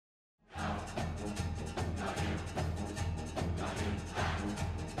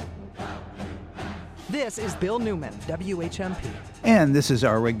This is Bill Newman, WHMP. And this is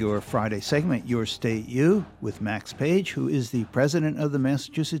our regular Friday segment, Your State U, with Max Page, who is the president of the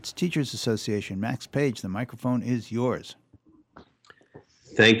Massachusetts Teachers Association. Max Page, the microphone is yours.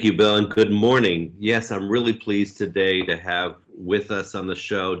 Thank you, Bill, and good morning. Yes, I'm really pleased today to have with us on the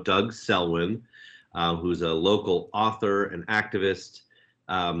show Doug Selwyn, who's a local author and activist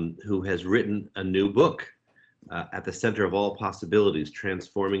who has written a new book, At the Center of All Possibilities,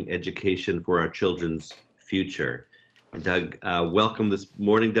 Transforming Education for Our Children's Future. Doug, welcome this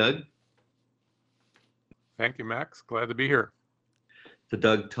morning, Doug. Thank you, Max. Glad to be here. So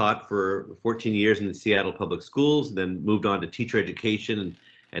Doug taught for 14 years in the Seattle Public Schools, and then moved on to teacher education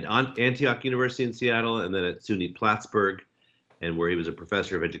at Antioch University in Seattle, and then at SUNY Plattsburgh, and where he was a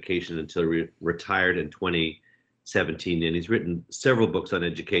professor of education until he retired in 2017. And he's written several books on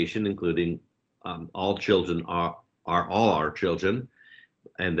education, including All Children Are All Our Children.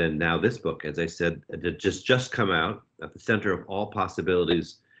 And then now this book, as I said, that just come out, At the Center of All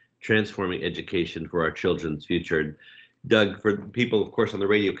Possibilities, Transforming Education for Our Children's Future. Doug, for people, of course, on the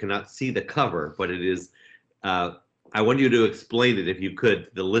radio cannot see the cover, but it is, I want you to explain it, if you could,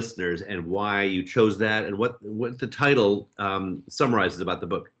 to the listeners, and why you chose that, and what the title summarizes about the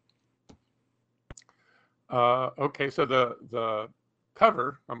book. Okay, so the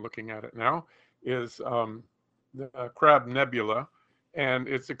cover, I'm looking at it now, is the Crab Nebula, and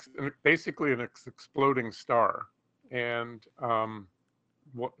it's basically an exploding star, and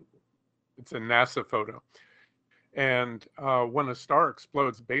it's a NASA photo. And when a star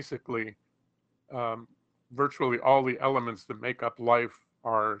explodes, basically, virtually all the elements that make up life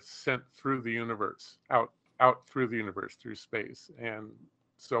are sent through the universe, out through the universe, through space. And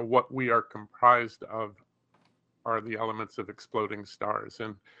so what we are comprised of are the elements of exploding stars.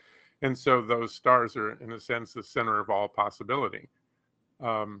 And so those stars are, in a sense, the center of all possibility.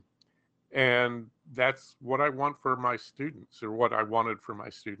 And that's what I want for my students, or what I wanted for my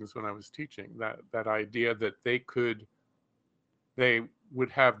students when I was teaching, that idea that they would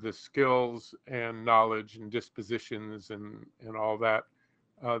have the skills and knowledge and dispositions and all that,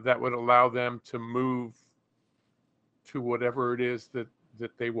 that would allow them to move to whatever it is that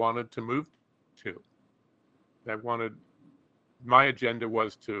they wanted to move to. My agenda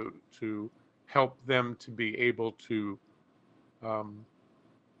was to help them to be able to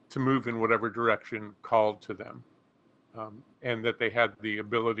move in whatever direction called to them, and that they had the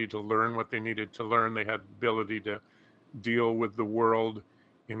ability to learn what they needed to learn. They had the ability to deal with the world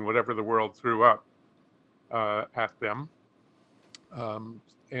in whatever the world threw up at them,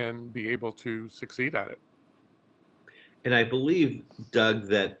 and be able to succeed at it. And I believe, Doug,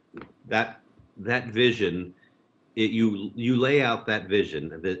 that vision, you lay out that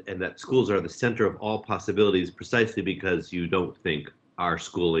vision, and that schools are the center of all possibilities, precisely because you don't think our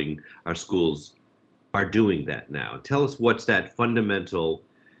schools are doing that now. Tell us what's that fundamental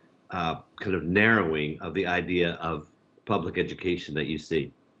kind of narrowing of the idea of public education that you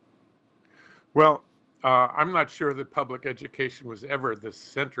see. Well, I'm not sure that public education was ever the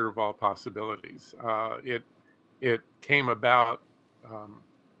center of all possibilities. It came about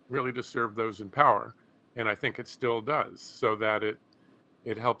really to serve those in power, and I think it still does, so that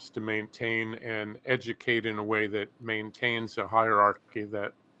it helps to maintain and educate in a way that maintains a hierarchy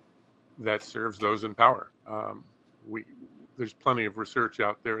that serves those in power. There's plenty of research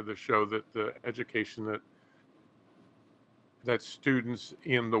out there that show that the education that students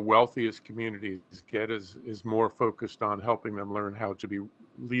in the wealthiest communities get is more focused on helping them learn how to be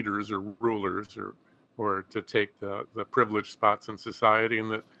leaders or rulers, or to take the privileged spots in society, and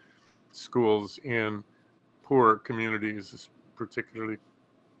that schools in poor communities, particularly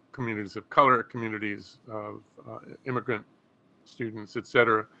communities of color, communities of immigrant students,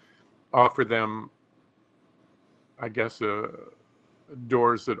 etc., offer them, I guess,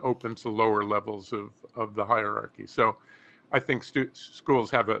 doors that open to lower levels of the hierarchy. So I think schools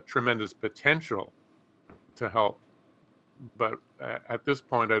have a tremendous potential to help, but at this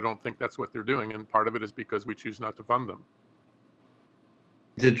point, I don't think that's what they're doing, and part of it is because we choose not to fund them.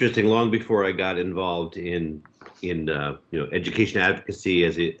 It's interesting. Long before I got involved in education advocacy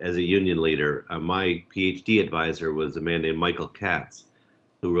as a union leader, my PhD advisor was a man named Michael Katz,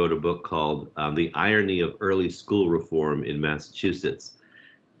 who wrote a book called "The Irony of Early School Reform in Massachusetts."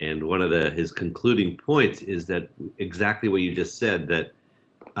 And one of his concluding points is that exactly what you just said, that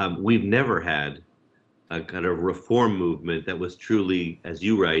we've never had a kind of reform movement that was truly, as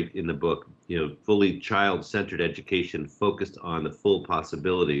you write in the book, fully child-centered education focused on the full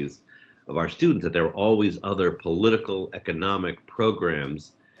possibilities of our students, that there were always other political, economic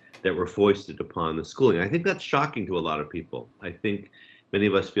programs that were foisted upon the schooling. I think that's shocking to a lot of people. I think Many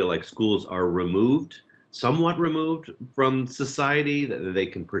of us feel like schools are somewhat removed from society, that they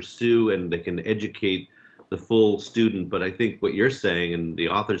can pursue and they can educate the full student. But I think what you're saying, and the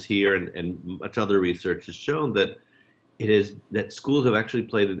authors here and much other research has shown that it is that schools have actually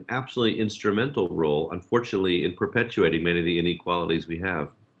played an absolutely instrumental role, unfortunately, in perpetuating many of the inequalities we have.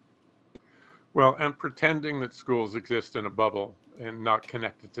 Well, and pretending that schools exist in a bubble and not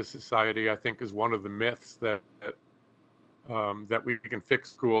connected to society, I think, is one of the myths that we can fix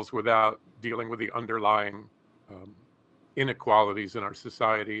schools without dealing with the underlying inequalities in our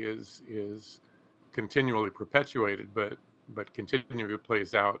society is continually perpetuated, but continually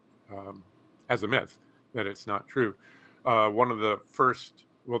plays out as a myth that it's not true. One of the first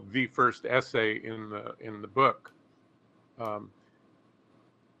essay in the book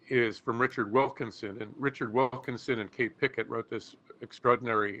is from Richard Wilkinson, and Richard Wilkinson and Kate Pickett wrote this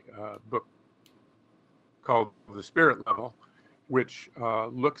extraordinary book called The Spirit Level, which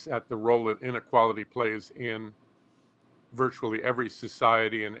looks at the role that inequality plays in virtually every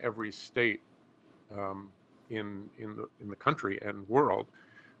society and every state in the country and world.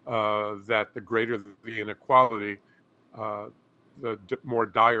 That the greater the inequality, the more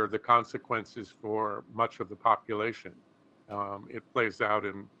dire the consequences for much of the population. It plays out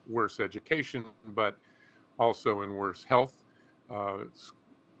in worse education, but also in worse health.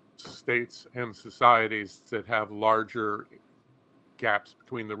 States and societies that have larger gaps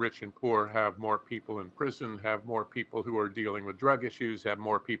between the rich and poor have more people in prison, have more people who are dealing with drug issues, have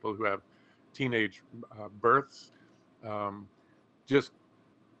more people who have teenage births, just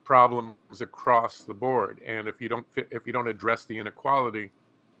problems across the board. And if you don't address the inequality,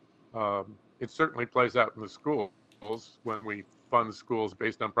 it certainly plays out in the schools. When we fund schools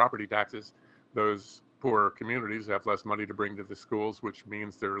based on property taxes, those poorer communities have less money to bring to the schools, which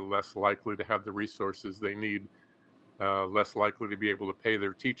means they're less likely to have the resources they need, less likely to be able to pay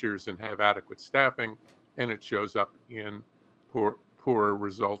their teachers and have adequate staffing, and it shows up in poorer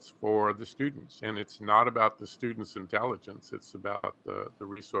results for the students. And it's not about the students' intelligence, it's about the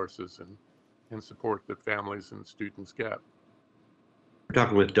resources and support that families and students get. We're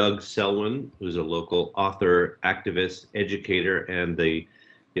talking with Doug Selwyn, who's a local author, activist, educator, and the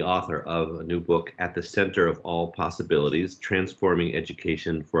author of a new book, At the Center of All Possibilities, Transforming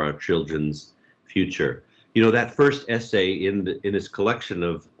Education for Our Children's Future. You know, that first essay in this collection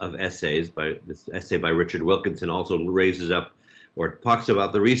of essays, this essay by Richard Wilkinson, also raises up or talks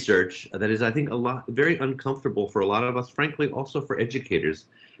about the research that is, I think, very uncomfortable for a lot of us, frankly, also for educators,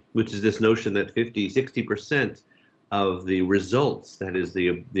 which is this notion that 60% of the results, that is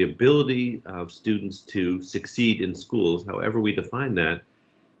the ability of students to succeed in schools, however we define that,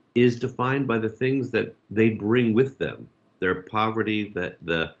 is defined by the things that they bring with them, their poverty,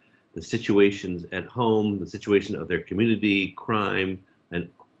 the situations at home, the situation of their community, crime, and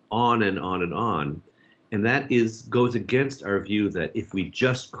on and on and on. And that goes against our view that if we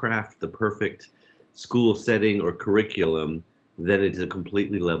just craft the perfect school setting or curriculum, then it's a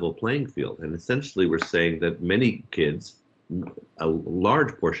completely level playing field. And essentially, we're saying that many kids, a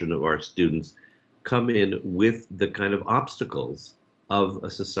large portion of our students, come in with the kind of obstacles of a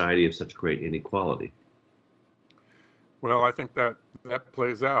society of such great inequality. Well, I think that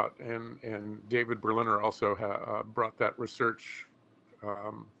plays out, and David Berliner also brought that research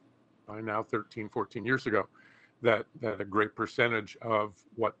by now 13, 14 years ago, that a great percentage of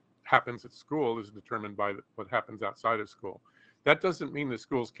what happens at school is determined by what happens outside of school. That doesn't mean that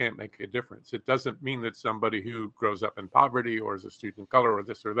schools can't make a difference. It doesn't mean that somebody who grows up in poverty or is a student of color or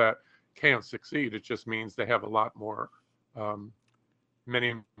this or that can't succeed. It just means they have a lot more,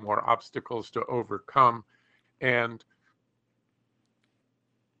 many more obstacles to overcome, and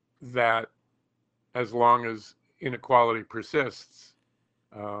that as long as inequality persists,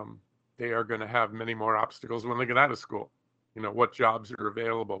 they are going to have many more obstacles when they get out of school. You know, what jobs are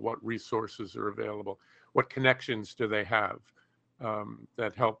available, what resources are available, what connections do they have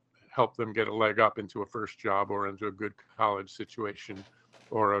that help them get a leg up into a first job or into a good college situation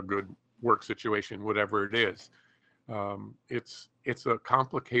or a good work situation, whatever it is. It's a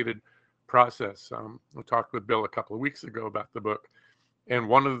complicated process. I talked with Bill a couple of weeks ago about the book, and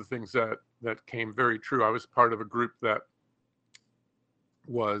one of the things that came very true, I was part of a group that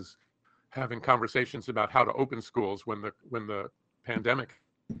was having conversations about how to open schools when the pandemic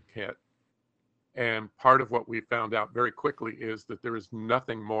hit. And part of what we found out very quickly is that there is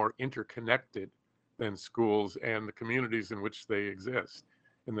nothing more interconnected than schools and the communities in which they exist,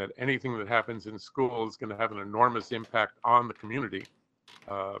 and that anything that happens in school is going to have an enormous impact on the community,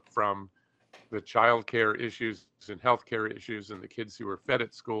 from the child care issues and healthcare issues and the kids who are fed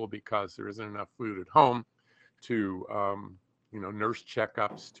at school because there isn't enough food at home, to nurse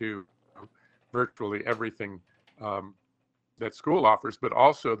checkups to virtually everything that school offers, but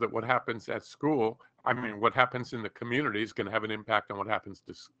also that what happens at school, what happens in the community is going to have an impact on what happens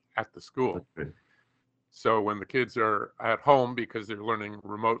at the school. So when the kids are at home because they're learning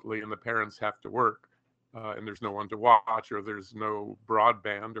remotely and the parents have to work, and there's no one to watch, or there's no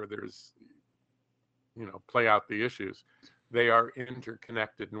broadband, or there's, play out the issues, they are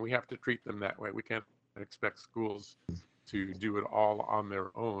interconnected, and we have to treat them that way. We can't expect schools to do it all on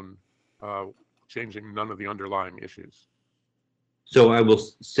their own, changing none of the underlying issues. So I will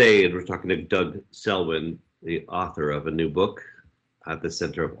say, and we're talking to Doug Selwyn, the author of a new book, At the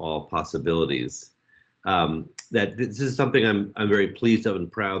Center of All Possibilities, that this is something I'm very pleased of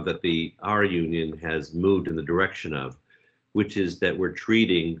and proud that our union has moved in the direction of, which is that we're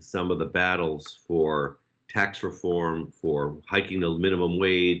treating some of the battles for tax reform, for hiking the minimum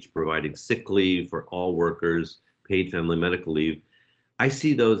wage, providing sick leave for all workers, paid family medical leave. I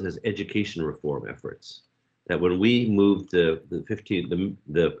see those as education reform efforts. That when we moved the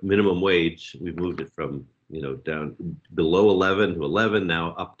minimum wage, we've moved it from down below 11 to 11,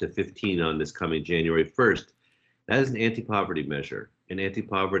 now up to 15 on this coming January 1st. That is an anti-poverty measure, and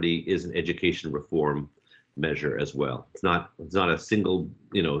anti-poverty is an education reform measure as well. It's not a single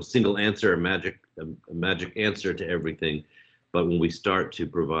answer, a magic answer to everything, but when we start to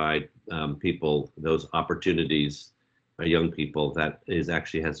provide people those opportunities, young people, that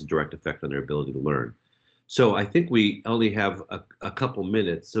actually has a direct effect on their ability to learn. So I think we only have a couple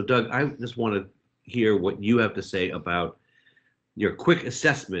minutes. So Doug, I just want to hear what you have to say about your quick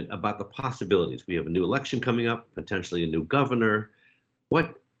assessment about the possibilities. We have a new election coming up, potentially a new governor.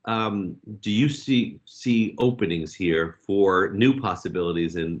 What do you see openings here for new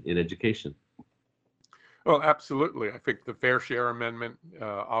possibilities in education? Well, absolutely. I think the Fair Share Amendment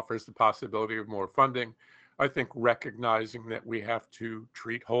offers the possibility of more funding. I think recognizing that we have to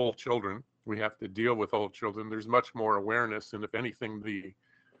treat whole children, we have to deal with whole children. There's much more awareness, and if anything, the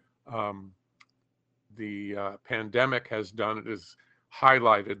pandemic has done is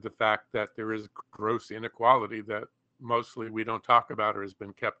highlighted the fact that there is gross inequality that mostly we don't talk about or has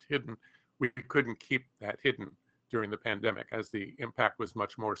been kept hidden. We couldn't keep that hidden during the pandemic, as the impact was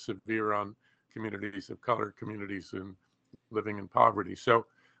much more severe on communities of color, communities living in poverty. So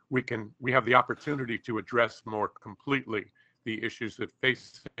we have the opportunity to address more completely the issues that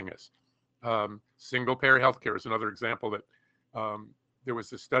facing us. Single payer healthcare is another example that there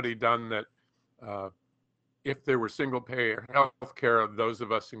was a study done that if there were single payer healthcare, those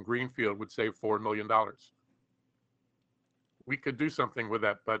of us in Greenfield would save $4 million. We could do something with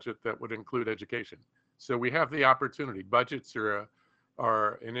that budget that would include education. So we have the opportunity. Budgets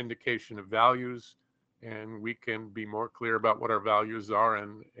are an indication of values, and we can be more clear about what our values are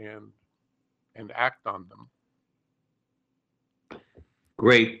and act on them.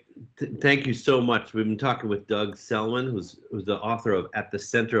 Great. Thank you so much. We've been talking with Doug Selwyn, who's the author of At the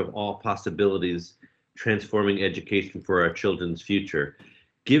Center of All Possibilities, Transforming Education for Our Children's Future.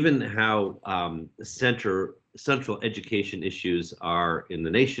 Given how central education issues are in the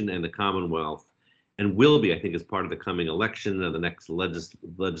nation and the Commonwealth, and will be, I think, as part of the coming election and the next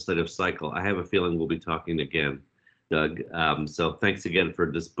legislative cycle, I have a feeling we'll be talking again, Doug. So thanks again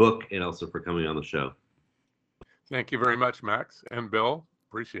for this book and also for coming on the show. Thank you very much, Max and Bill.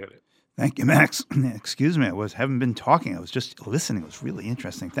 Appreciate it. Thank you, Max. Excuse me, haven't been talking. I was just listening. It was really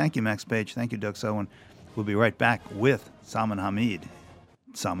interesting. Thank you, Max Page. Thank you, Doug Selwyn. We'll be right back with Salman Hamid,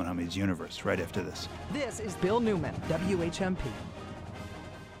 Salman Hamid's Universe, right after this. This is Bill Newman, WHMP.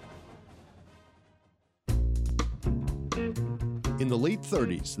 In the late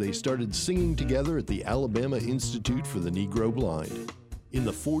 30s, they started singing together at the Alabama Institute for the Negro Blind. In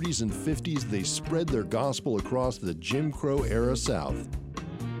the 40s and 50s, they spread their gospel across the Jim Crow-era South.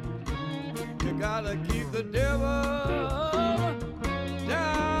 You gotta keep the devil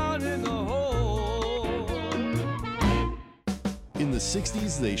down in the hole. In the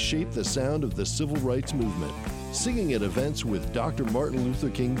 60s, they shaped the sound of the civil rights movement, singing at events with Dr. Martin Luther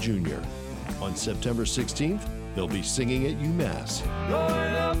King Jr. On September 16th, they'll be singing at UMass.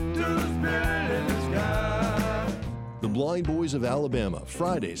 Going up to the spirit in the sky. The Blind Boys of Alabama,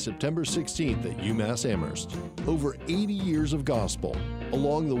 Friday, September 16th at UMass Amherst. Over 80 years of gospel,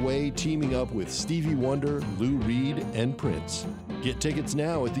 along the way teaming up with Stevie Wonder, Lou Reed, and Prince. Get tickets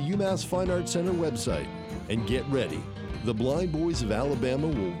now at the UMass Fine Arts Center website. And get ready. The Blind Boys of Alabama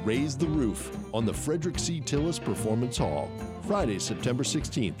will raise the roof on the Frederick C. Tillis Performance Hall. Friday, September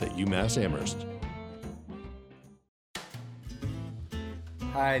 16th at UMass Amherst.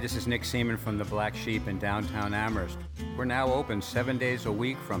 Hi, this is Nick Seaman from the Black Sheep in downtown Amherst. We're now open 7 days a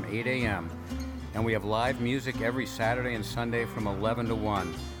week from 8 a.m. And we have live music every Saturday and Sunday from 11 to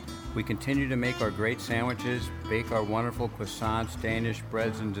 1. We continue to make our great sandwiches, bake our wonderful croissants, Danish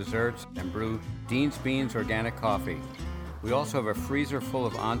breads and desserts, and brew Dean's Beans organic coffee. We also have a freezer full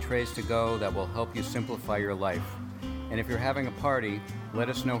of entrees to go that will help you simplify your life. And if you're having a party, let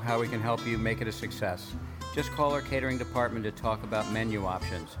us know how we can help you make it a success. Just call our catering department to talk about menu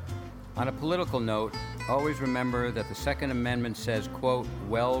options. On a political note, always remember that the Second Amendment says, quote,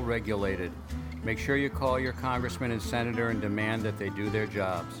 well regulated. Make sure you call your congressman and senator and demand that they do their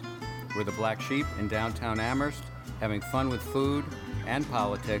jobs. We're the Black Sheep in downtown Amherst, having fun with food and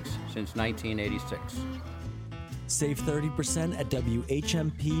politics since 1986. Save 30% at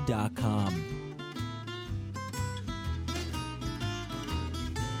WHMP.com.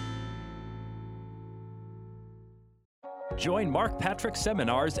 Join Mark Patrick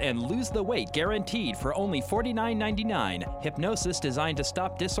seminars and lose the weight guaranteed for only $49.99. Hypnosis designed to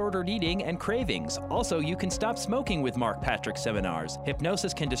stop disordered eating and cravings. Also, you can stop smoking with Mark Patrick seminars.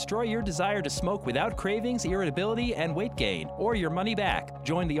 Hypnosis can destroy your desire to smoke without cravings, irritability, and weight gain, or your money back.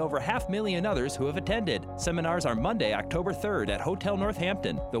 Join the over 500,000 others who have attended. Seminars are Monday, October 3rd at Hotel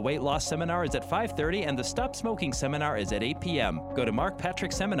Northampton. The weight loss seminar is at 5:30 and the stop smoking seminar is at 8 p.m. Go to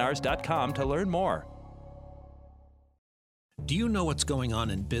markpatrickseminars.com to learn more. Do you know what's going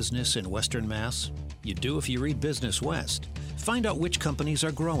on in business in Western Mass? You do if you read Business West. Find out which companies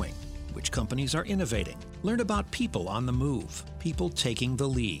are growing, which companies are innovating. Learn about people on the move, people taking the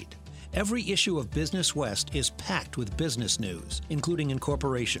lead. Every issue of Business West is packed with business news, including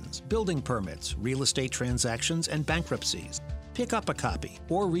incorporations, building permits, real estate transactions, and bankruptcies. Pick up a copy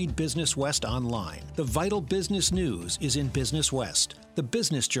or read Business West online. The vital business news is in Business West, the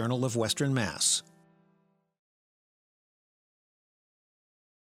business journal of Western Mass.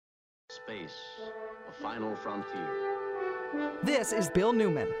 Space, a final frontier. This is Bill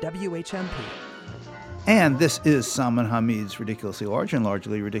Newman, WHMP. And this is Salman Hamid's Ridiculously Large and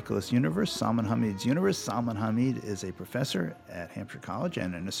Largely Ridiculous Universe, Salman Hamid's Universe. Salman Hamid is a professor at Hampshire College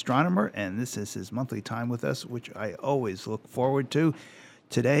and an astronomer, and this is his monthly time with us, which I always look forward to.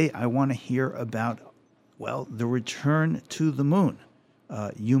 Today, I want to hear about, well, the return to the moon.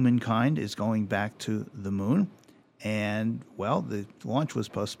 Humankind is going back to the moon. And, well, the launch was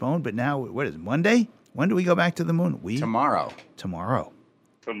postponed, but now, what is it, Monday? When do we go back to the moon? Tomorrow. Tomorrow.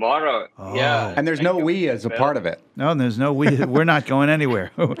 Oh. Yeah. And there's no we as a part of it. No, there's no we. We're not going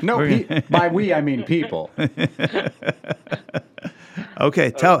anywhere. No, by we, I mean people. Okay,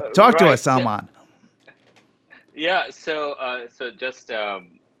 talk to us, Salman. Yeah, so just a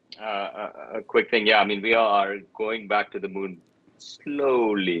quick thing. Yeah, I mean, we are going back to the moon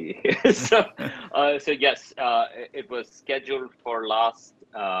slowly. so yes, it was scheduled for last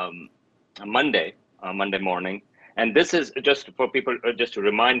Monday morning, and this is just for people, just to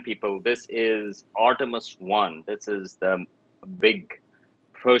remind people, this is Artemis 1. This is the big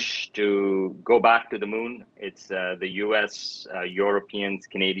push to go back to the moon. It's the US, Europeans,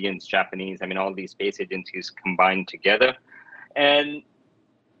 Canadians, Japanese, I mean, all these space agencies combined together. And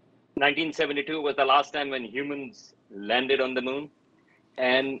 1972 was the last time when humans landed on the moon.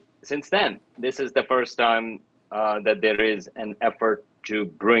 And since then, this is the first time that there is an effort to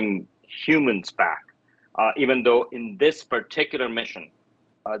bring humans back. Even though in this particular mission,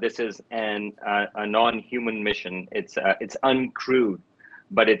 this is a non-human mission. It's uncrewed,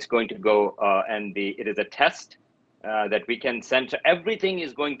 but it's going to go it is a test that we can send. So everything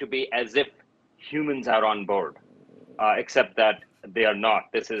is going to be as if humans are on board, except that they are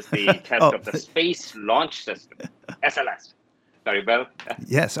not. This is the test of the Space Launch System, SLS. Sorry, Bill.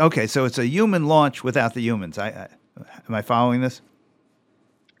 Yes. Okay. So it's a human launch without the humans. Am I following this?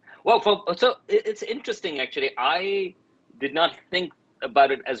 Well, so it's interesting, actually. I did not think about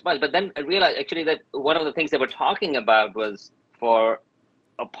it as much, but then I realized actually that one of the things they were talking about was for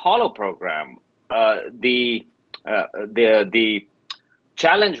Apollo program. The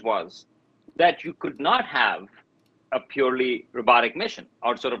challenge was that you could not have a purely robotic mission,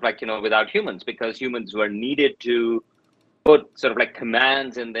 or sort of like, without humans, because humans were needed to put sort of like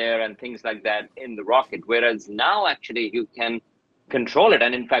commands in there and things like that in the rocket. Whereas now actually you can control it.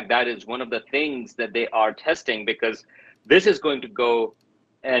 And in fact, that is one of the things that they are testing, because this is going to go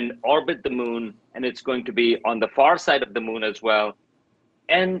and orbit the moon, and it's going to be on the far side of the moon as well.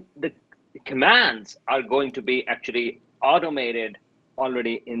 And the commands are going to be actually automated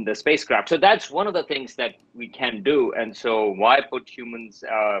already in the spacecraft. So that's one of the things that we can do. And so why put humans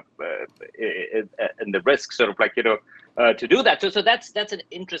in the risk, sort of like, to do that. So that's an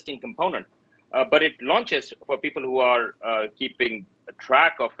interesting component. But it launches, for people who are keeping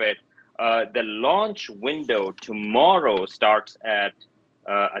track of it, the launch window tomorrow starts at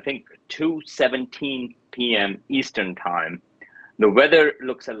I think 2:17 p.m. Eastern time. The weather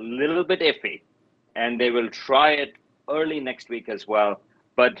looks a little bit iffy, and they will try it early next week as well.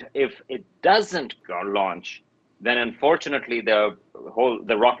 But if it doesn't launch, then unfortunately the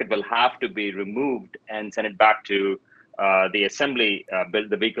rocket will have to be removed and sent it back to the assembly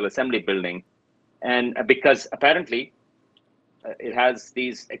the vehicle assembly building, and because apparently it has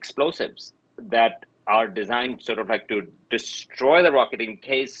these explosives that are designed sort of like to destroy the rocket in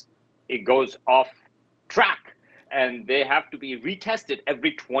case it goes off track, and they have to be retested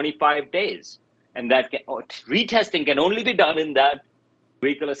every 25 days, and that retesting can only be done in that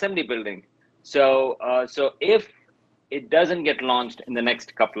vehicle assembly building. So if it doesn't get launched in the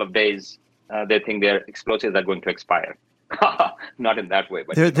next couple of days, they think their explosives are going to expire. Not in that way,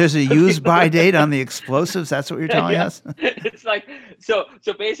 but there's a use-by date on the explosives. That's what you're telling us. It's like so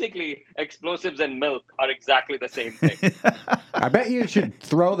basically, explosives and milk are exactly the same thing. I bet you should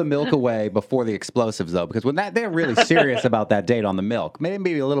throw the milk away before the explosives, though, because when they're really serious about that date on the milk,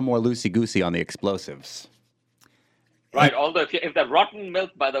 maybe a little more loosey-goosey on the explosives. Right. Although if the rotten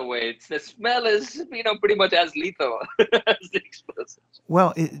milk, by the way, the smell is pretty much as lethal as the explosives.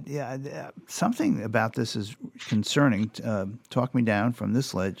 Well, something about this is concerning. Talk me down from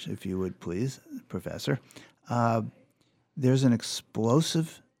this ledge, if you would, please, Professor. There's an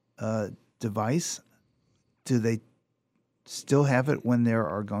explosive device. Do they still have it when there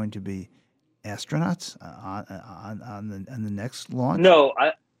are going to be astronauts on the next launch? No,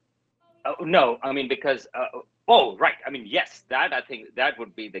 no. I mean, because oh, right. I mean, yes. That I think that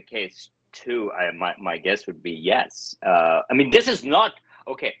would be the case too. My guess would be yes. I mean, this is not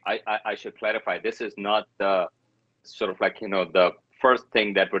okay. I should clarify. This is not the sort of like the first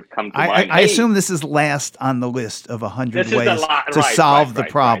thing that would come to mind. I assume this is last on the list of 100 ways to solve the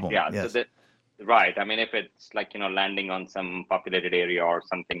problem. Right, yeah. Yes. So right. I mean, if it's like landing on some populated area or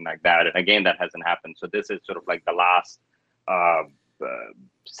something like that, and again, that hasn't happened. So this is sort of like the last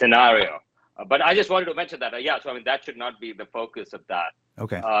scenario. But I just wanted to mention that. So I mean, that should not be the focus of that.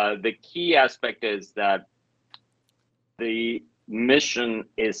 Okay. The key aspect is that the mission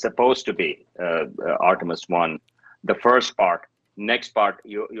is supposed to be Artemis 1, the first part. Next part,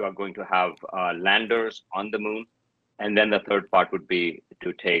 you are going to have landers on the moon. And then the third part would be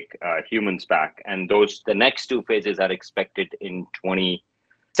to take humans back. And the next two phases are expected in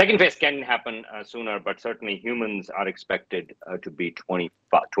Second phase can happen sooner, but certainly humans are expected to be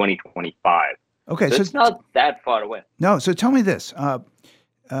 2025. Okay, so it's not that far away. No, so tell me this.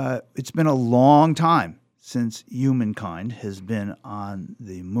 It's been a long time since humankind has been on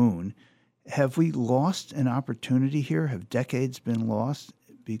the moon. Have we lost an opportunity here? Have decades been lost?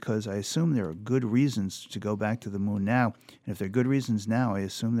 Because I assume there are good reasons to go back to the moon now. And if there are good reasons now, I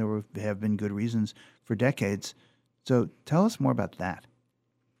assume there have been good reasons for decades. So tell us more about that.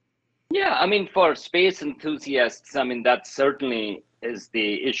 Yeah, I mean, for space enthusiasts, I mean, that certainly is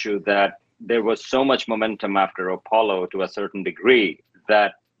the issue, that there was so much momentum after Apollo to a certain degree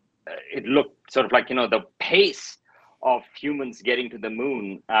that it looked sort of like, the pace of humans getting to the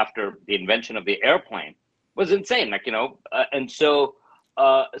moon after the invention of the airplane was insane, and so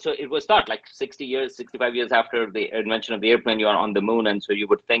it was thought like 65 years after the invention of the airplane, you are on the moon. And so you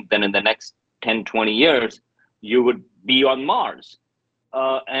would think then in the next 10, 20 years, you would be on Mars.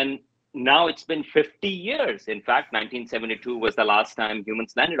 And now it's been 50 years. In fact, 1972 was the last time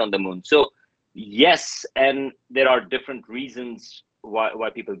humans landed on the moon. So yes, and there are different reasons why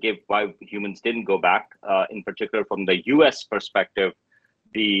people give why humans didn't go back. In particular, from the U.S. perspective,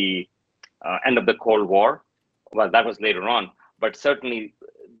 the end of the Cold War. Well, that was later on, but certainly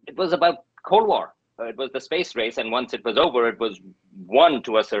it was about Cold War. It was the space race, and once it was over, it was won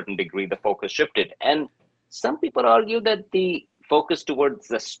to a certain degree. The focus shifted, and some people argue that the focus towards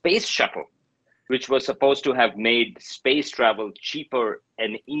the space shuttle, which was supposed to have made space travel cheaper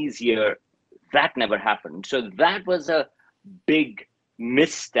and easier, that never happened. So that was a big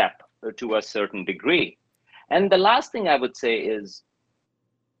misstep to a certain degree. And the last thing I would say is,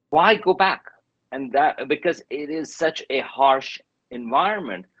 why go back? And that because it is such a harsh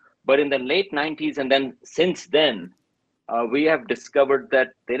environment. But in the late 90s, and then since then, we have discovered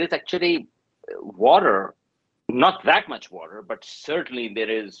that there is actually water. Not that much water, but certainly there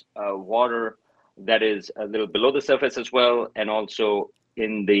is water that is a little below the surface as well, and also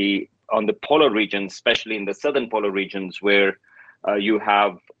on the polar regions, especially in the southern polar regions, where you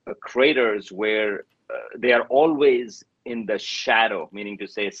have craters where they are always in the shadow, meaning to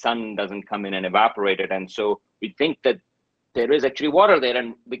say sun doesn't come in and evaporate it. And so we think that there is actually water there,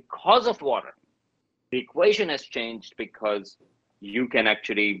 and because of water, the equation has changed, because you can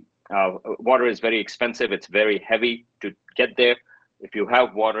actually water is very expensive. It's very heavy to get there. if you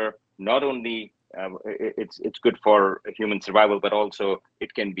have water, not only it's good for human survival, but also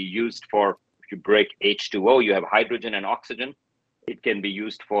it can be used for, if you break H2O, you have hydrogen and oxygen. It can be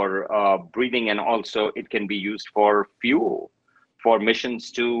used for breathing, and also it can be used for fuel for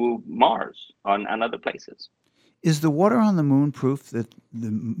missions to Mars and other places. Is the water on the moon proof that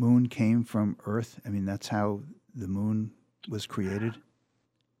the moon came from Earth? I mean, that's how the moon was created?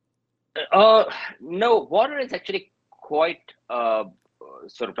 No, water is actually quite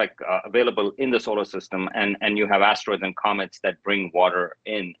sort of like available in the solar system, and you have asteroids and comets that bring water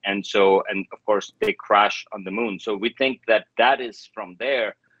in, and of course they crash on the moon. So we think that is from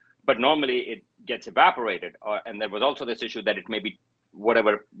there, but normally it gets evaporated. And there was also this issue that it may be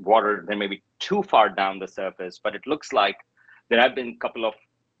whatever water there may be too far down the surface, but it looks like there have been a couple of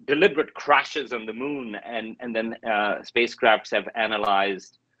deliberate crashes on the moon, and then spacecrafts have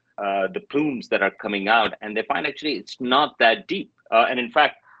analyzed the plumes that are coming out, and they find actually it's not that deep. And in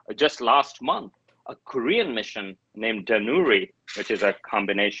fact, just last month, a Korean mission named Danuri, which is a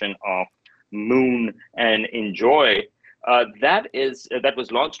combination of Moon and Enjoy, that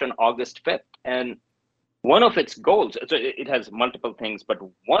was launched on August 5th. And one of its goals, so it has multiple things, but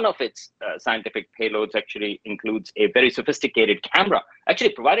one of its scientific payloads actually includes a very sophisticated camera, actually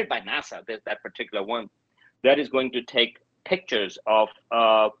provided by NASA. There's that particular one that is going to take pictures of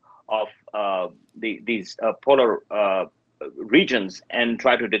these polar regions and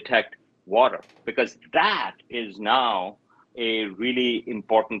try to detect water, because that is now a really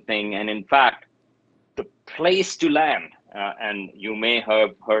important thing. And in fact, the place to land, and you may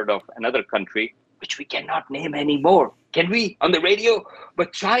have heard of another country, which we cannot name anymore. Can we on the radio?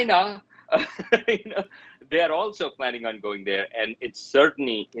 But China, they are also planning on going there. And it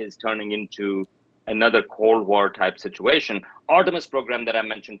certainly is turning into another Cold War type situation. Artemis program that I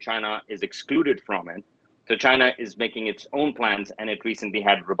mentioned, China is excluded from it. So China is making its own plans, and it recently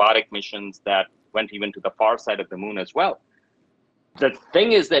had robotic missions that went even to the far side of the moon as well. The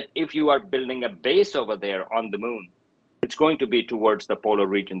thing is that if you are building a base over there on the moon, it's going to be towards the polar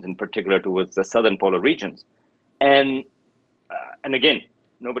regions, in particular towards the southern polar regions. And again,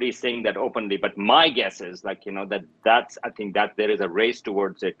 nobody is saying that openly, but my guess is I think that there is a race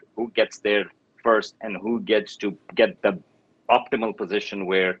towards it. Who gets there first and who gets to get the optimal position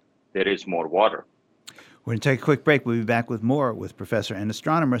where there is more water. We're going to take a quick break. We'll be back with more with Professor and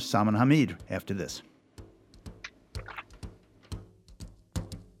astronomer Salman Hamid after this.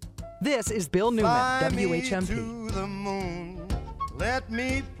 This is Bill Newman, WHMP. To the moon, let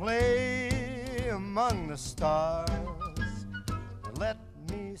me play among the stars, and let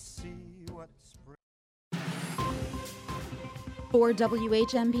me see what spring. For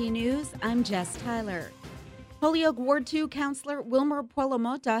WHMP News, I'm Jess Tyler. Holyoke Ward 2 Councilor Wilmer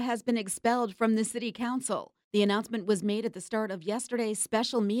Puolomota has been expelled from the City Council. The announcement was made at the start of yesterday's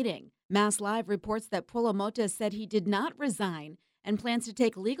special meeting. Mass Live reports that Puolomota said he did not resign and plans to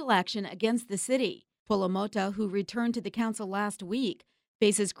take legal action against the city. Puolomota, who returned to the council last week,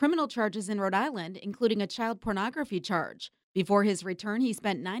 faces criminal charges in Rhode Island, including a child pornography charge. Before his return, he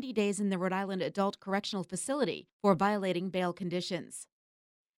spent 90 days in the Rhode Island Adult Correctional Facility for violating bail conditions.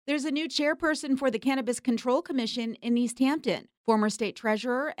 There's a new chairperson for the Cannabis Control Commission in East Hampton. Former state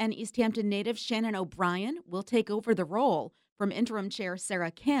treasurer and East Hampton native Shannon O'Brien will take over the role from interim chair Sarah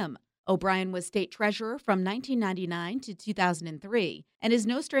Kim. O'Brien was state treasurer from 1999 to 2003 and is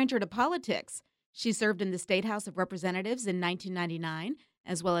no stranger to politics. She served in the State House of Representatives in 1999,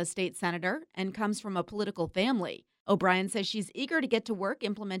 as well as state senator, and comes from a political family. O'Brien says she's eager to get to work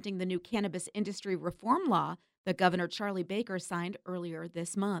implementing the new cannabis industry reform law that Governor Charlie Baker signed earlier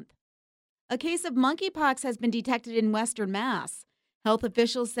this month. A case of monkeypox has been detected in Western Mass. Health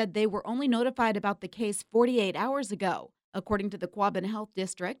officials said they were only notified about the case 48 hours ago. According to the Quabbin Health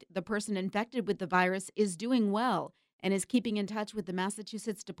District, the person infected with the virus is doing well and is keeping in touch with the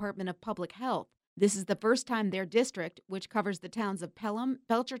Massachusetts Department of Public Health. This is the first time their district, which covers the towns of Pelham,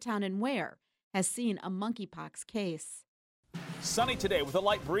 Belchertown, and Ware, has seen a monkeypox case. Sunny today with a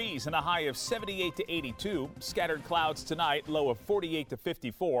light breeze and a high of 78 to 82. Scattered clouds tonight, low of 48 to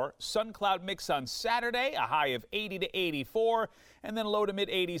 54. Sun cloud mix on Saturday, a high of 80 to 84. And then low to mid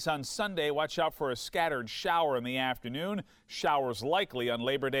 80s on Sunday. Watch out for a scattered shower in the afternoon. Showers likely on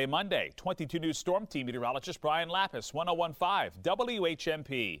Labor Day Monday. 22 News Storm Team meteorologist Brian Lapis, 1015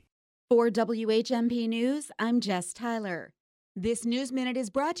 WHMP. For WHMP News, I'm Jess Tyler. This News Minute is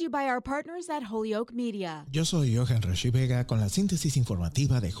brought to you by our partners at Holyoke Media. Yo soy Johan Rashi Vega con la síntesis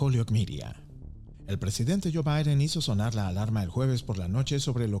informativa de Holyoke Media. El presidente Joe Biden hizo sonar la alarma el jueves por la noche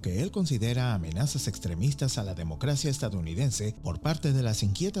sobre lo que él considera amenazas extremistas a la democracia estadounidense por parte de las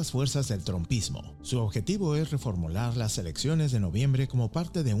inquietas fuerzas del trumpismo. Su objetivo es reformular las elecciones de noviembre como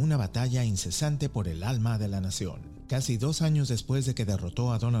parte de una batalla incesante por el alma de la nación. Casi 2 años después de que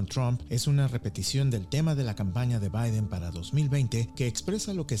derrotó a Donald Trump, es una repetición del tema de la campaña de Biden para 2020 que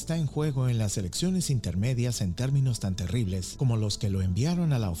expresa lo que está en juego en las elecciones intermedias en términos tan terribles como los que lo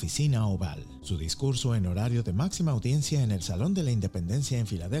enviaron a la oficina oval. Su discurso en horario de máxima audiencia en el Salón de la Independencia en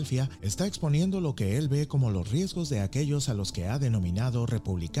Filadelfia está exponiendo lo que él ve como los riesgos de aquellos a los que ha denominado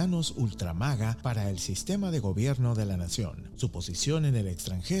republicanos ultramaga para el sistema de gobierno de la nación, su posición en el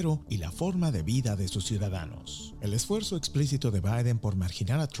extranjero y la forma de vida de sus ciudadanos. El esfuerzo explícito de Biden por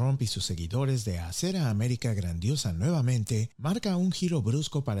marginar a Trump y sus seguidores de hacer a América grandiosa nuevamente marca un giro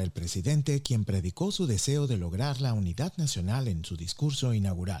brusco para el presidente, quien predicó su deseo de lograr la unidad nacional en su discurso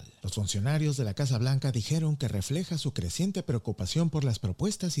inaugural. Los funcionarios de la Casa Blanca dijeron que refleja su creciente preocupación por las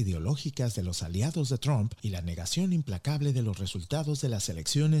propuestas ideológicas de los aliados de Trump y la negación implacable de los resultados de las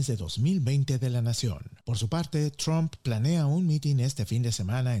elecciones de 2020 de la nación. Por su parte, Trump planea un mitin este fin de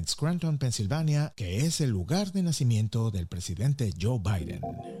semana en Scranton, Pensilvania, que es el lugar de nacimiento del presidente Joe Biden.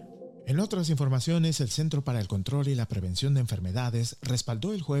 En otras informaciones, el Centro para el Control y la Prevención de Enfermedades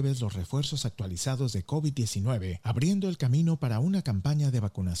respaldó el jueves los refuerzos actualizados de COVID-19, abriendo el camino para una campaña de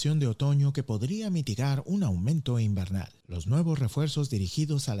vacunación de otoño que podría mitigar un aumento invernal. Los nuevos refuerzos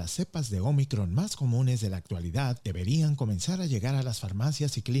dirigidos a las cepas de Omicron más comunes de la actualidad deberían comenzar a llegar a las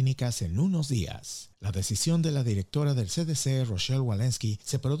farmacias y clínicas en unos días. La decisión de la directora del CDC, Rochelle Walensky,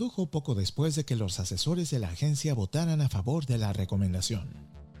 se produjo poco después de que los asesores de la agencia votaran a favor de la recomendación.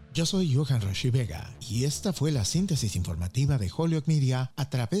 Yo soy Johan Rashi Vega y esta fue la síntesis informativa de Holyoke Media a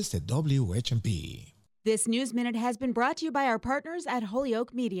través de WHMP. This News Minute has been brought to you by our partners at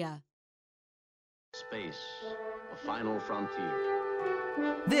Holyoke Media. Space, a final frontier.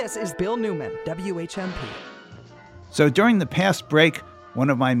 This is Bill Newman, WHMP. So during the past break, one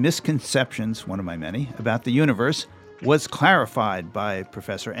of my misconceptions, one of my many, about the universe was clarified by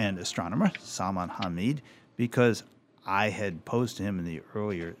professor and astronomer Salman Hamid, because I had posed to him in the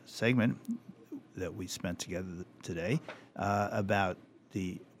earlier segment that we spent together today about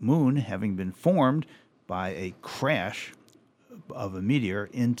the moon having been formed by a crash of a meteor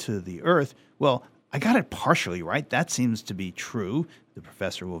into the Earth. Well, I got it partially right. That seems to be true. The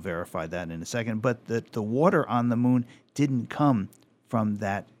professor will verify that in a second. But the water on the moon didn't come from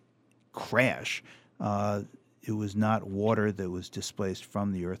that crash. It was not water that was displaced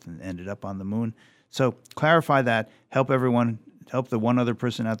from the Earth and ended up on the moon. So clarify that, help everyone, help the one other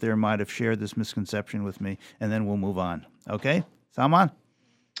person out there might have shared this misconception with me, and then we'll move on. Okay? Salman?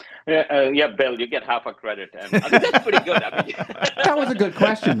 Yeah, Bill, you get half a credit. And I think that's pretty good. I mean, that was a good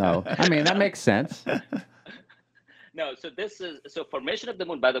question, though. I mean, that makes sense. No, so formation of the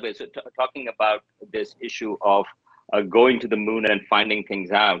moon, by the way, so talking about this issue of going to the moon and finding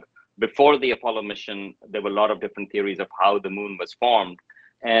things out. Before the Apollo mission, there were a lot of different theories of how the moon was formed.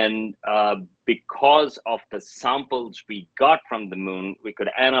 And because of the samples we got from the moon, we could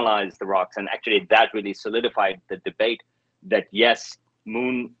analyze the rocks. And actually, that really solidified the debate that, yes,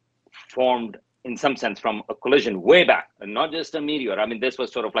 moon formed in some sense from a collision way back, and not just a meteor. I mean, this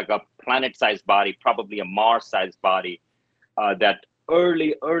was sort of like a planet-sized body, probably a Mars-sized body that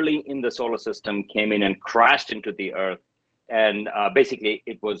early in the solar system came in and crashed into the Earth. And basically,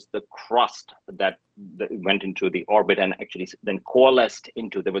 it was the crust that went into the orbit and actually then coalesced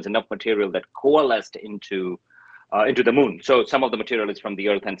into, there was enough material that coalesced into the moon. So some of the material is from the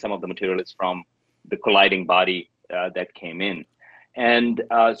Earth and some of the material is from the colliding body that came in. And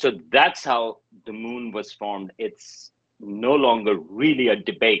so that's how the moon was formed. It's no longer really a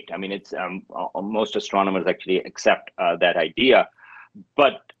debate. I mean, it's most astronomers actually accept that idea.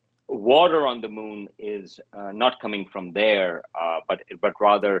 But water on the moon is not coming from there, but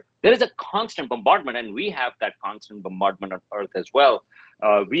rather there is a constant bombardment, and we have that constant bombardment on Earth as well.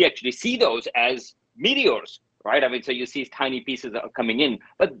 We actually see those as meteors, right? I mean, so you see tiny pieces are coming in,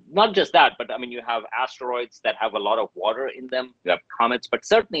 but not just that, but I mean, you have asteroids that have a lot of water in them. You have comets, but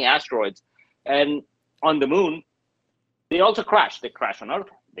certainly asteroids. And on the moon, they also crash. They crash on Earth,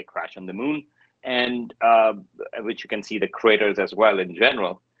 they crash on the moon, and which you can see the craters as well in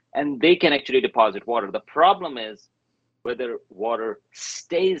general. And they can actually deposit water. The problem is whether water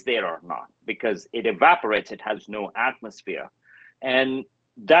stays there or not, because it evaporates, it has no atmosphere. And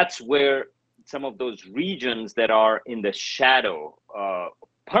that's where some of those regions that are in the shadow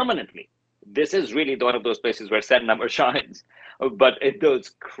permanently, this is really one of those places where sun never shines. But in those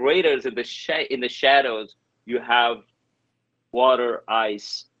craters in the shadows, you have water,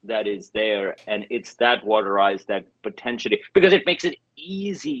 ice, that is there, and it's that water ice that potentially, because it makes it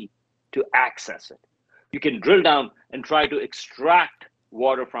easy to access it. You can drill down and try to extract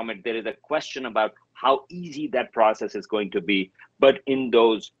water from it. There is a question about how easy that process is going to be. But in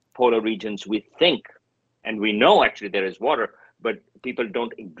those polar regions, we think, and we know actually there is water, but people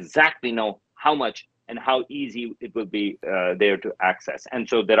don't exactly know how much and how easy it will be there to access. And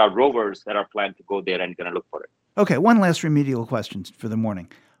so there are rovers that are planned to go there and going to look for it. Okay, one last remedial question for the morning.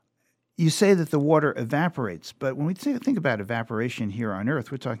 You say that the water evaporates, but when we think about evaporation here on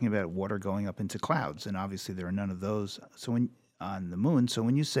Earth, we're talking about water going up into clouds, and obviously there are none of those on the moon. So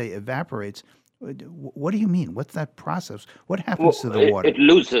when you say evaporates, what do you mean? What's that process? What happens to the water? It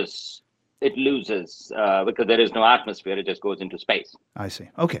loses because there is no atmosphere. It just goes into space. I see.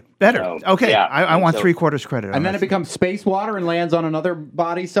 Okay, better. So, okay, yeah. I want 3/4 credit. And then it becomes space water and lands on another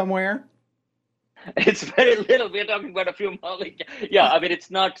body somewhere? It's very little. We're talking about a few molecules. Yeah, I mean, it's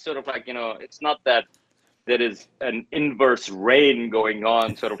not sort of like, it's not that there is an inverse rain going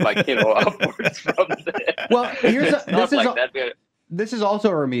on, sort of like, upwards from there. Well, this is also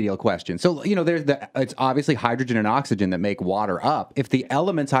a remedial question. So, it's obviously hydrogen and oxygen that make water up. If the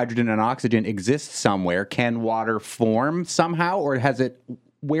elements hydrogen and oxygen exist somewhere, can water form somehow, or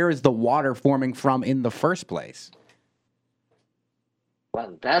where is the water forming from in the first place?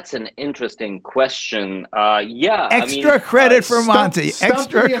 Well, that's an interesting question. Yeah. Extra credit for Monty.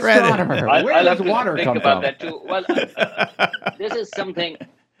 Extra credit. Where does water come from? That too. Well, this is something.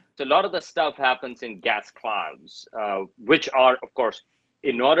 So a lot of the stuff happens in gas clouds, which are, of course,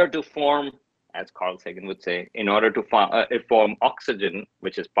 in order to form, as Carl Sagan would say, in order to form oxygen,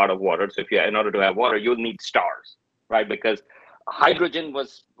 which is part of water. So in order to have water, you'll need stars, right? Because hydrogen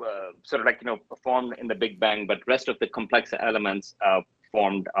was sort of like, formed in the Big Bang, but rest of the complex elements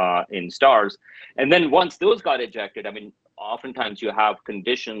formed in stars. And then once those got ejected, I mean, oftentimes you have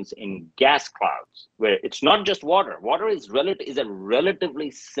conditions in gas clouds where it's not just water. Water is a relatively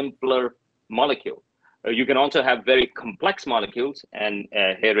simpler molecule. You can also have very complex molecules, and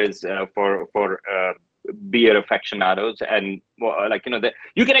here is for beer aficionados, and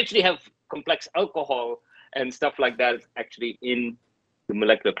you can actually have complex alcohol and stuff like that actually in the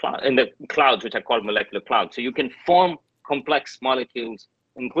molecular cloud, in the clouds, which are called molecular clouds. So you can form complex molecules,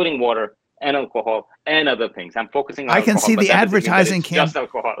 including water and alcohol and other things. I'm focusing on I can alcohol, see the advertising just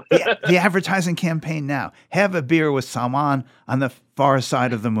alcohol. the advertising campaign now. Have a beer with Salman on the far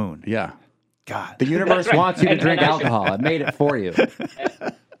side of the moon. Yeah. God. The universe wants you to drink alcohol. It made it for you.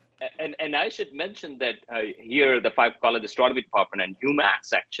 And I should mention that here, the Five College Astronomy Department and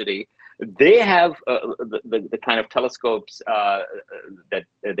UMass, actually, they have the kind of telescopes that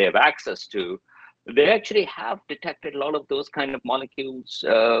they have access to. They actually have detected a lot of those kind of molecules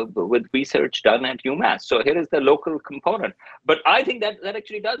with research done at UMass. So here is the local component. But I think that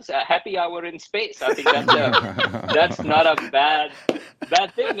actually does a happy hour in space. I think that's not a bad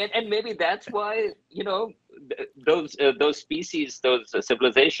thing. And maybe that's why, those species, those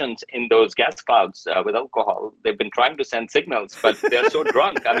civilizations in those gas clouds with alcohol, they've been trying to send signals, but they're so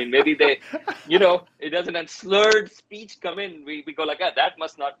drunk. I mean, maybe they, it doesn't a slurred speech come in. We go like, that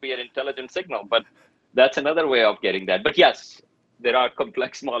must not be an intelligent signal, but that's another way of getting that. But yes, there are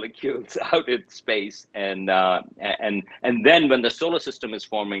complex molecules out in space, and then when the solar system is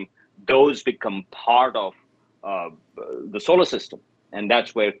forming, those become part of the solar system. And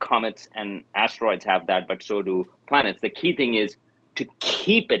that's where comets and asteroids have that, but so do planets. The key thing is to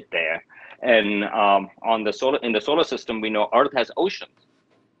keep it there. And in the solar system, we know Earth has oceans,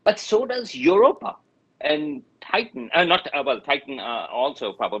 but so does Europa and Titan. Titan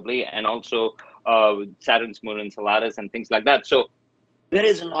also probably, and also Saturn's moon Enceladus and things like that. So there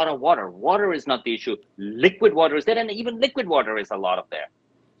is a lot of water. Water is not the issue. Liquid water is there, and even liquid water is a lot of there.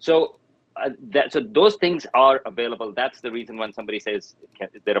 So so those things are available. That's the reason when somebody says,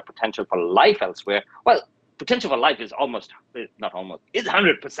 is there a potential for life elsewhere? Well, potential for life is it's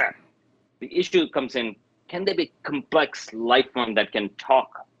 100%. The issue comes in, can there be complex life form that can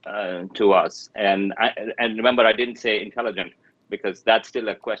talk to us? And remember, I didn't say intelligent, because that's still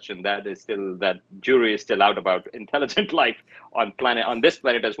a question. That jury is still out about intelligent life on this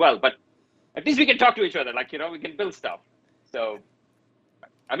planet as well. But at least we can talk to each other, we can build stuff. So,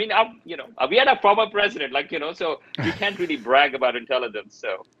 I mean, we had a former president, so you can't really brag about intelligence.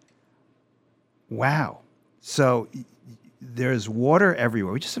 So, wow. So there's water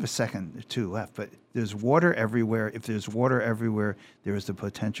everywhere. We just have a second or two left, but there's water everywhere. If there's water everywhere, there is the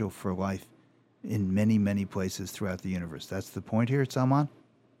potential for life in many, many places throughout the universe. That's the point here, Salman?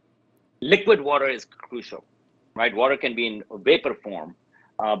 Liquid water is crucial, right? Water can be in vapor form.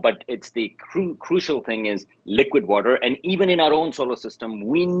 But it's the crucial thing is liquid water. And even in our own solar system,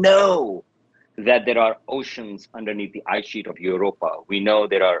 we know that there are oceans underneath the ice sheet of Europa. We know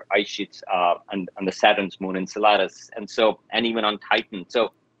there are ice sheets on the Saturn's moon Enceladus, and even on Titan.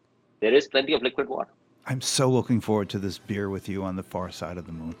 So there is plenty of liquid water. I'm so looking forward to this beer with you on the far side of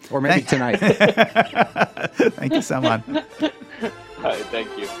the moon. Or maybe tonight. Thank you, Saman.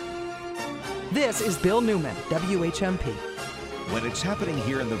 Thank you. This is Bill Newman, WHMP. When it's happening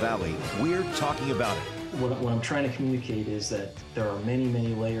here in the Valley, we're talking about it. What I'm trying to communicate is that there are many,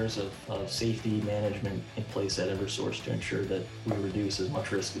 many layers of safety management in place at Eversource to ensure that we reduce as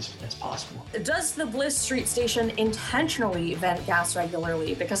much risk as possible. Does the Bliss Street station intentionally vent gas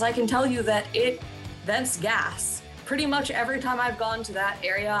regularly? Because I can tell you that it vents gas. Pretty much every time I've gone to that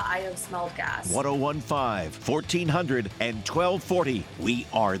area, I have smelled gas. 1015, 1400, and 1240. We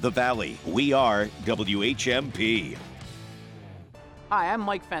are the Valley. We are WHMP. Hi, I'm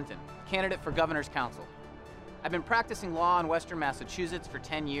Mike Fenton, candidate for Governor's Council. I've been practicing law in Western Massachusetts for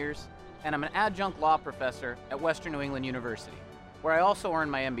 10 years, and I'm an adjunct law professor at Western New England University, where I also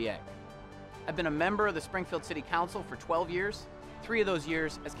earned my MBA. I've been a member of the Springfield City Council for 12 years, 3 of those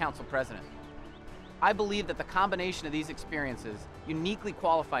years as council president. I believe that the combination of these experiences uniquely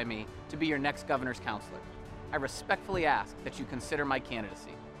qualify me to be your next governor's counselor. I respectfully ask that you consider my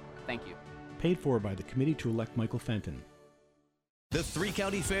candidacy. Thank you. Paid for by the Committee to Elect Michael Fenton. The Three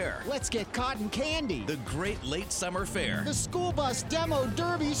County Fair. Let's get cotton candy. The Great Late Summer Fair. The school bus demo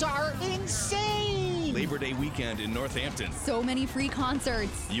derbies are insane. Labor Day weekend in Northampton. So many free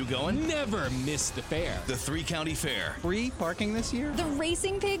concerts. You going? Never miss the fair. The Three County Fair. Free parking this year? The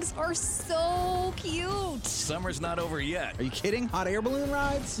racing pigs are so cute. Summer's not over yet. Are you kidding? Hot air balloon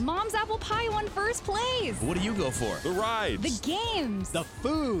rides? Mom's apple pie won first place. What do you go for? The rides. The games. The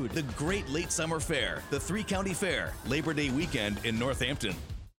food. The Great Late Summer Fair. The Three County Fair. Labor Day weekend in Northampton.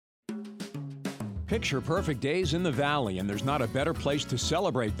 Picture perfect days in the Valley, and there's not a better place to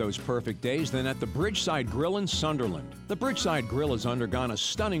celebrate those perfect days than at the Bridgeside Grill in Sunderland. The Bridgeside Grill has undergone a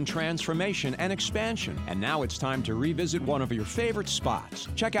stunning transformation and expansion, and now it's time to revisit one of your favorite spots.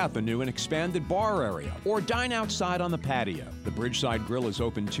 Check out the new and expanded bar area, or dine outside on the patio. The Bridgeside Grill is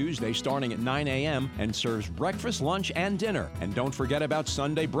open Tuesday starting at 9 a.m. and serves breakfast, lunch, and dinner. And don't forget about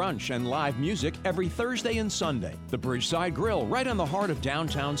Sunday brunch and live music every Thursday and Sunday. The Bridgeside Grill, right in the heart of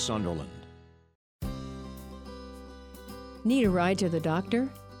downtown Sunderland. Need a ride to the doctor?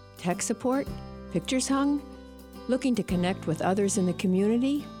 Tech support? Pictures hung? Looking to connect with others in the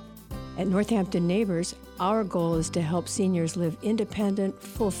community? At Northampton Neighbors, our goal is to help seniors live independent,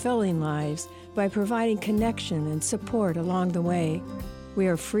 fulfilling lives by providing connection and support along the way. We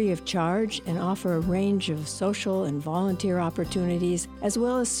are free of charge and offer a range of social and volunteer opportunities, as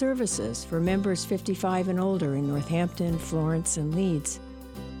well as services for members 55 and older in Northampton, Florence, and Leeds.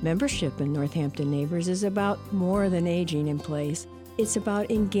 Membership in Northampton Neighbors is about more than aging in place. It's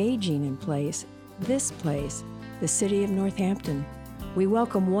about engaging in place, this place, the city of Northampton. We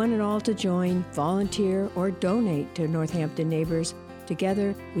welcome one and all to join, volunteer, or donate to Northampton Neighbors.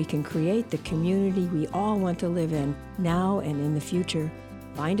 Together, we can create the community we all want to live in, now and in the future.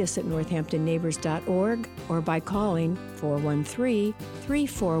 Find us at northamptonneighbors.org or by calling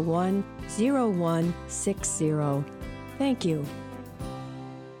 413-341-0160. Thank you.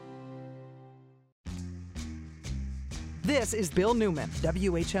 This is Bill Newman,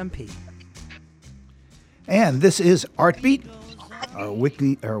 WHMP. And this is Artbeat, our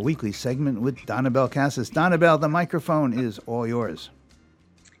weekly segment with Donna Casas. Donna, the microphone is all yours.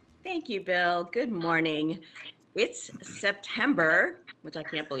 Thank you, Bill. Good morning. It's September, which I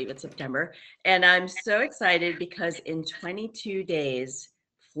can't believe it's September, and I'm so excited because in 22 days,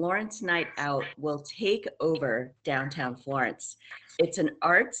 Florence Night Out will take over downtown Florence. It's an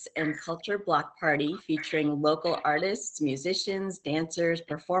arts and culture block party featuring local artists, musicians, dancers,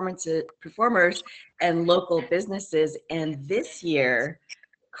 performers, and local businesses. And this year,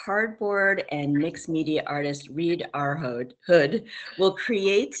 cardboard and mixed media artist Reed R. Hood will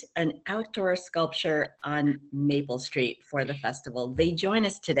create an outdoor sculpture on Maple Street for the festival. They join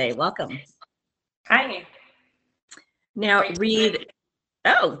us today. Welcome. Hi. Now, Reed.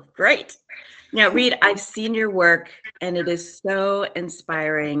 Oh, great. Now, Reed, I've seen your work and it is so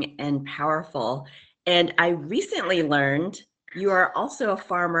inspiring and powerful. And I recently learned you are also a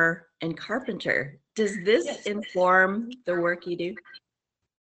farmer and carpenter. Does this inform the work you do?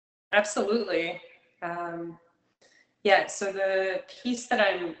 Absolutely. So the piece that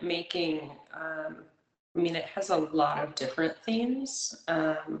I'm making, it has a lot of different themes,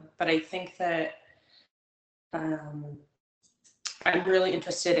 but I think that I'm really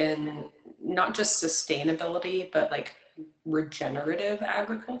interested in not just sustainability, but like regenerative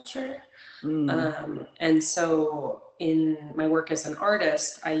agriculture. And so in my work as an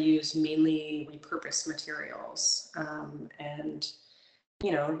artist, I use mainly repurposed materials, and,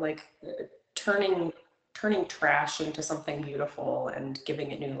 you know, like turning trash into something beautiful and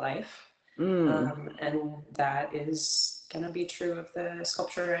giving it new life. And that is going to be true of the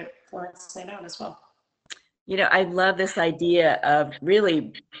sculpture at Florence Night Out as well. You know, I love this idea of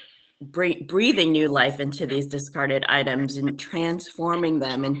really breathing new life into these discarded items and transforming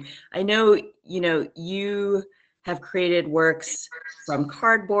them. And I know, you know, you have created works from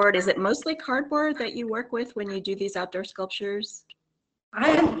cardboard. Is it mostly cardboard that you work with when you do these outdoor sculptures?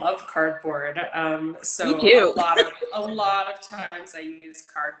 I love cardboard. So Me too. a lot of times I use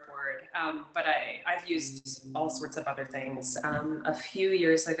cardboard, but I've used all sorts of other things. A few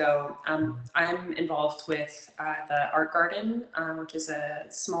years ago, I'm involved with the Art Garden, which is a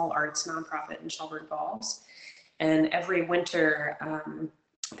small arts nonprofit in Shelburne Falls. And every winter,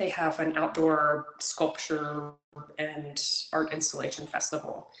 they have an outdoor sculpture and art installation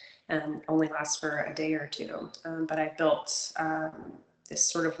festival, and only lasts for a day or two. But I built this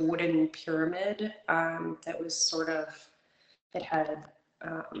sort of wooden pyramid that was sort of, it had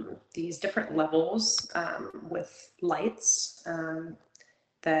these different levels with lights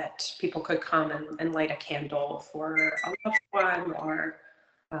that people could come and light a candle for a loved one or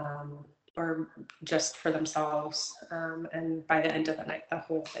just for themselves. And by the end of the night, the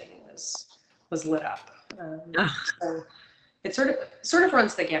whole thing was lit up. So it sort of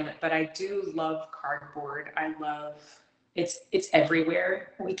runs the gamut, but I do love cardboard. I love, it's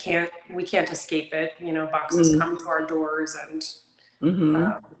everywhere. We can't escape it. You know, boxes come to our doors, and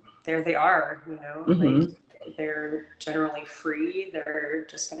there they are. You know, like they're generally free. They're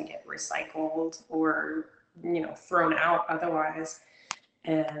just going to get recycled or, you know, thrown out otherwise.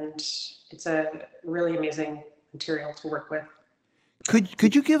 And it's a really amazing material to work with.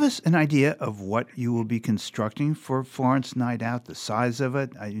 Could you give us an idea of what you will be constructing for Florence Night Out? The size of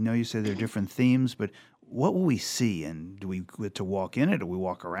it? You know, you said there are different themes, but what will we see? And do we get to walk in it? Do we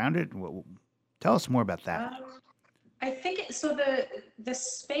walk around it? Tell us more about that. I think so. The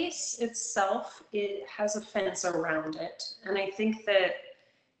space itself, it has a fence around it, and I think that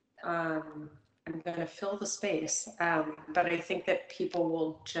I'm going to fill the space, but I think that people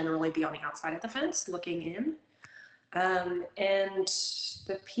will generally be on the outside of the fence looking in. And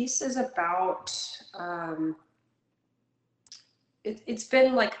the piece is about, it's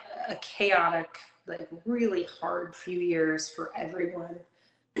been like a chaotic, like really hard few years for everyone,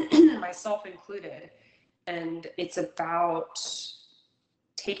 myself included. And it's about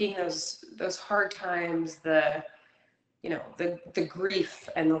taking those hard times, the grief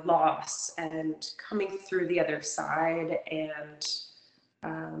and the loss, and coming through the other side, and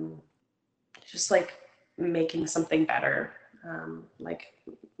just like making something better, like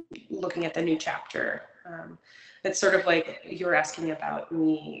looking at the new chapter. It's sort of like you were asking about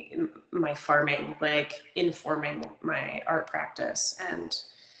my farming, like informing my art practice. And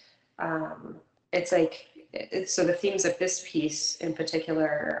it's like, so the themes of this piece in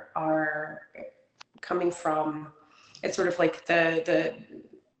particular are coming from, it's sort of like the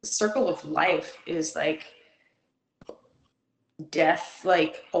circle of life is like death,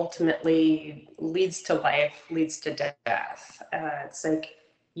 like ultimately leads to life, leads to death. It's like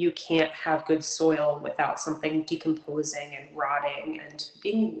you can't have good soil without something decomposing and rotting and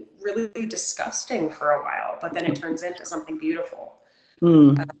being really disgusting for a while, but then it turns into something beautiful.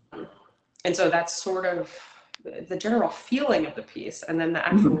 And so that's sort of the general feeling of the piece. And then the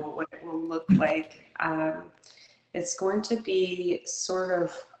actual, what it will look like, it's going to be sort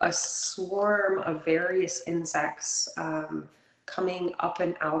of a swarm of various insects coming up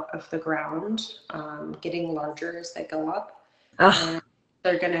and out of the ground, getting larger as they go up. And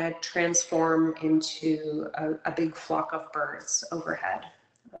they're going to transform into a big flock of birds overhead.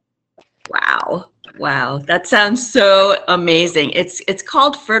 Wow. That sounds so amazing. It's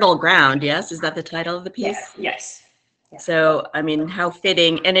called Fertile Ground, yes? Is that the title of the piece? Yes. So, I mean, how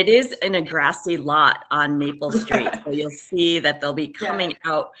fitting. And it is in a grassy lot on Maple Street. So you'll see that they'll be coming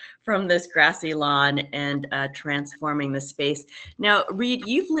out from this grassy lawn and transforming the space. Now, Reed,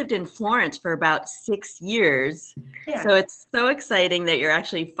 you've lived in Florence for about 6 years. So it's so exciting that you're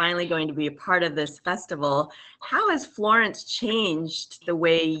actually finally going to be a part of this festival. How has Florence changed the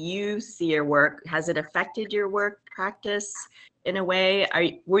way you see your work? Has it affected your work practice in a way?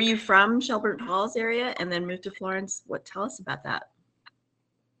 Were you from Shelburne Falls area and then moved to Florence? Tell us about that.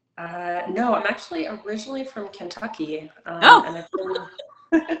 No, I'm actually originally from Kentucky. And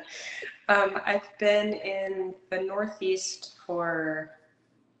I've been in the Northeast for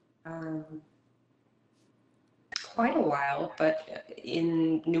quite a while, but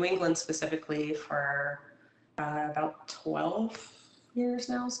in New England specifically for about 12 years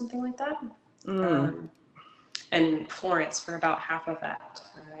now, something like that. And Florence for about half of that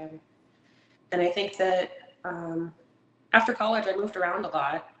time. And I think that after college, I moved around a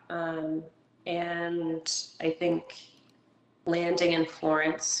lot. And I think landing in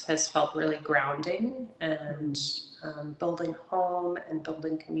Florence has felt really grounding, and building home and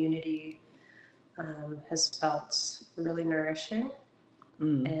building community has felt really nourishing.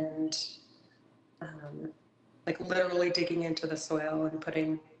 And like literally digging into the soil and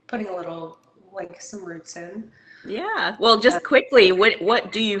putting a little, like, some roots in. Yeah. Well, just quickly,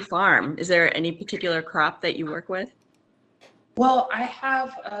 what do you farm? Is there any particular crop that you work with? Well, I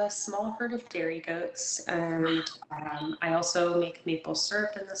have a small herd of dairy goats, and I also make maple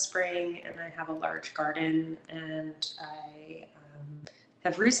syrup in the spring, and I have a large garden, and I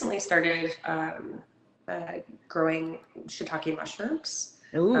have recently started growing shiitake mushrooms.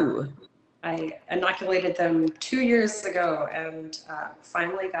 Ooh. I inoculated them 2 years ago, and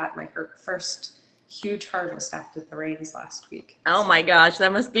finally got my first huge harvest after the rains last week. Oh my gosh,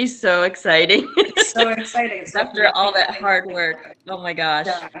 that must be so exciting. It's so exciting. It's after all that hard work. Oh my gosh.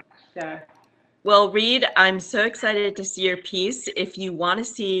 Yeah. Well, Reed, I'm so excited to see your piece. If you want to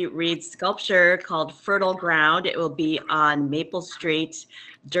see Reed's sculpture called Fertile Ground, it will be on Maple Street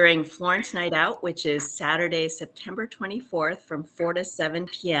during Florence Night Out, which is Saturday, September 24th from 4 to 7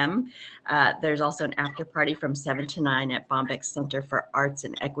 p.m. There's also an after party from 7 to 9 at Bombyx Center for Arts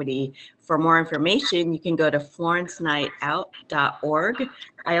and Equity. For more information, you can go to florencenightout.org.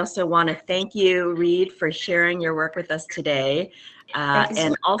 I also want to thank you, Reed, for sharing your work with us today.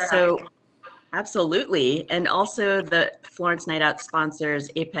 And also, absolutely. And also the Florence Night Out sponsors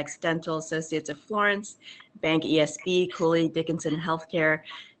Apex Dental Associates of Florence, Bank ESB, Cooley Dickinson Healthcare,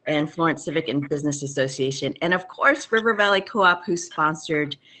 and Florence Civic and Business Association. And of course, River Valley Co-op, who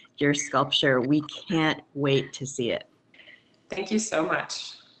sponsored your sculpture. We can't wait to see it. Thank you so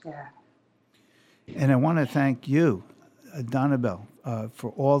much. Yeah. And I want to thank you, Donabelle,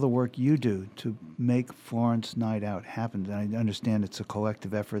 for all the work you do to make Florence Night Out happen. And I understand it's a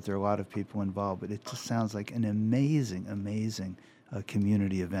collective effort. There are a lot of people involved, but it just sounds like an amazing, amazing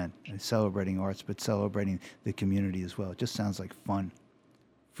community event. Celebrating arts, but celebrating the community as well. It just sounds like fun,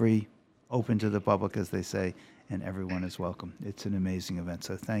 free, open to the public, as they say, and everyone is welcome. It's an amazing event.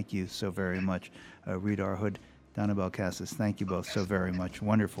 So thank you so very much, Reed R. Hood, Donabelle Cassis. Thank you both so very much.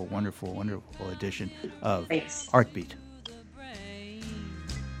 Wonderful, wonderful, wonderful edition of Artbeat.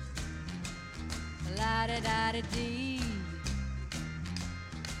 La-da-da-da-dee,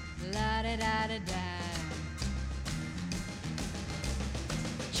 la-da-da-da-da.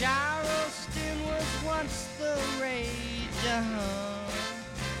 Charleston was once the rage,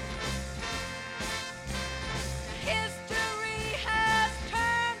 History has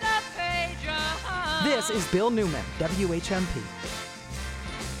turned a page, This is Bill Newman, WHMP.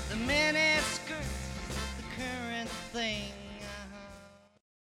 The miniskirts, the current thing.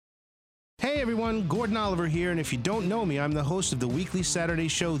 Hey everyone, Gordon Oliver here, and if you don't know me, I'm the host of the weekly Saturday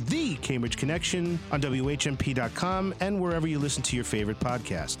show, The Cambridge Connection, on WHMP.com and wherever you listen to your favorite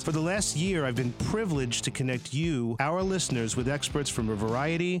podcasts. For the last year, I've been privileged to connect you, our listeners, with experts from a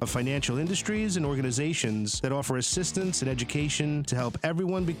variety of financial industries and organizations that offer assistance and education to help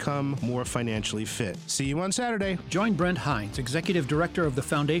everyone become more financially fit. See you on Saturday. Join Brent Hines, Executive Director of the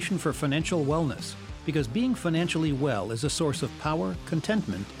Foundation for Financial Wellness, because being financially well is a source of power,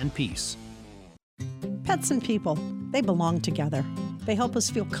 contentment, and peace. Pets and people, they belong together. They help us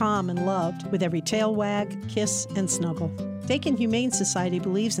feel calm and loved with every tail wag, kiss, and snuggle. Dakin Humane Society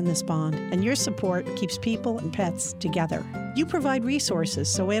believes in this bond, and your support keeps people and pets together. You provide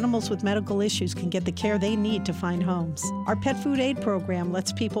resources so animals with medical issues can get the care they need to find homes. Our Pet Food Aid program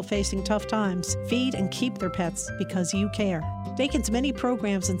lets people facing tough times feed and keep their pets because you care. Dakin's many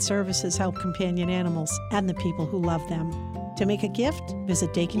programs and services help companion animals and the people who love them. To make a gift,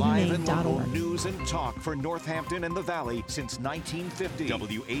 visit DakinHumane.org. Live and local news and talk for Northampton and the Valley since 1950.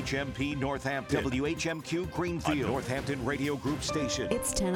 WHMP Northampton, WHMQ Greenfield, a Northampton Radio Group station. It's 10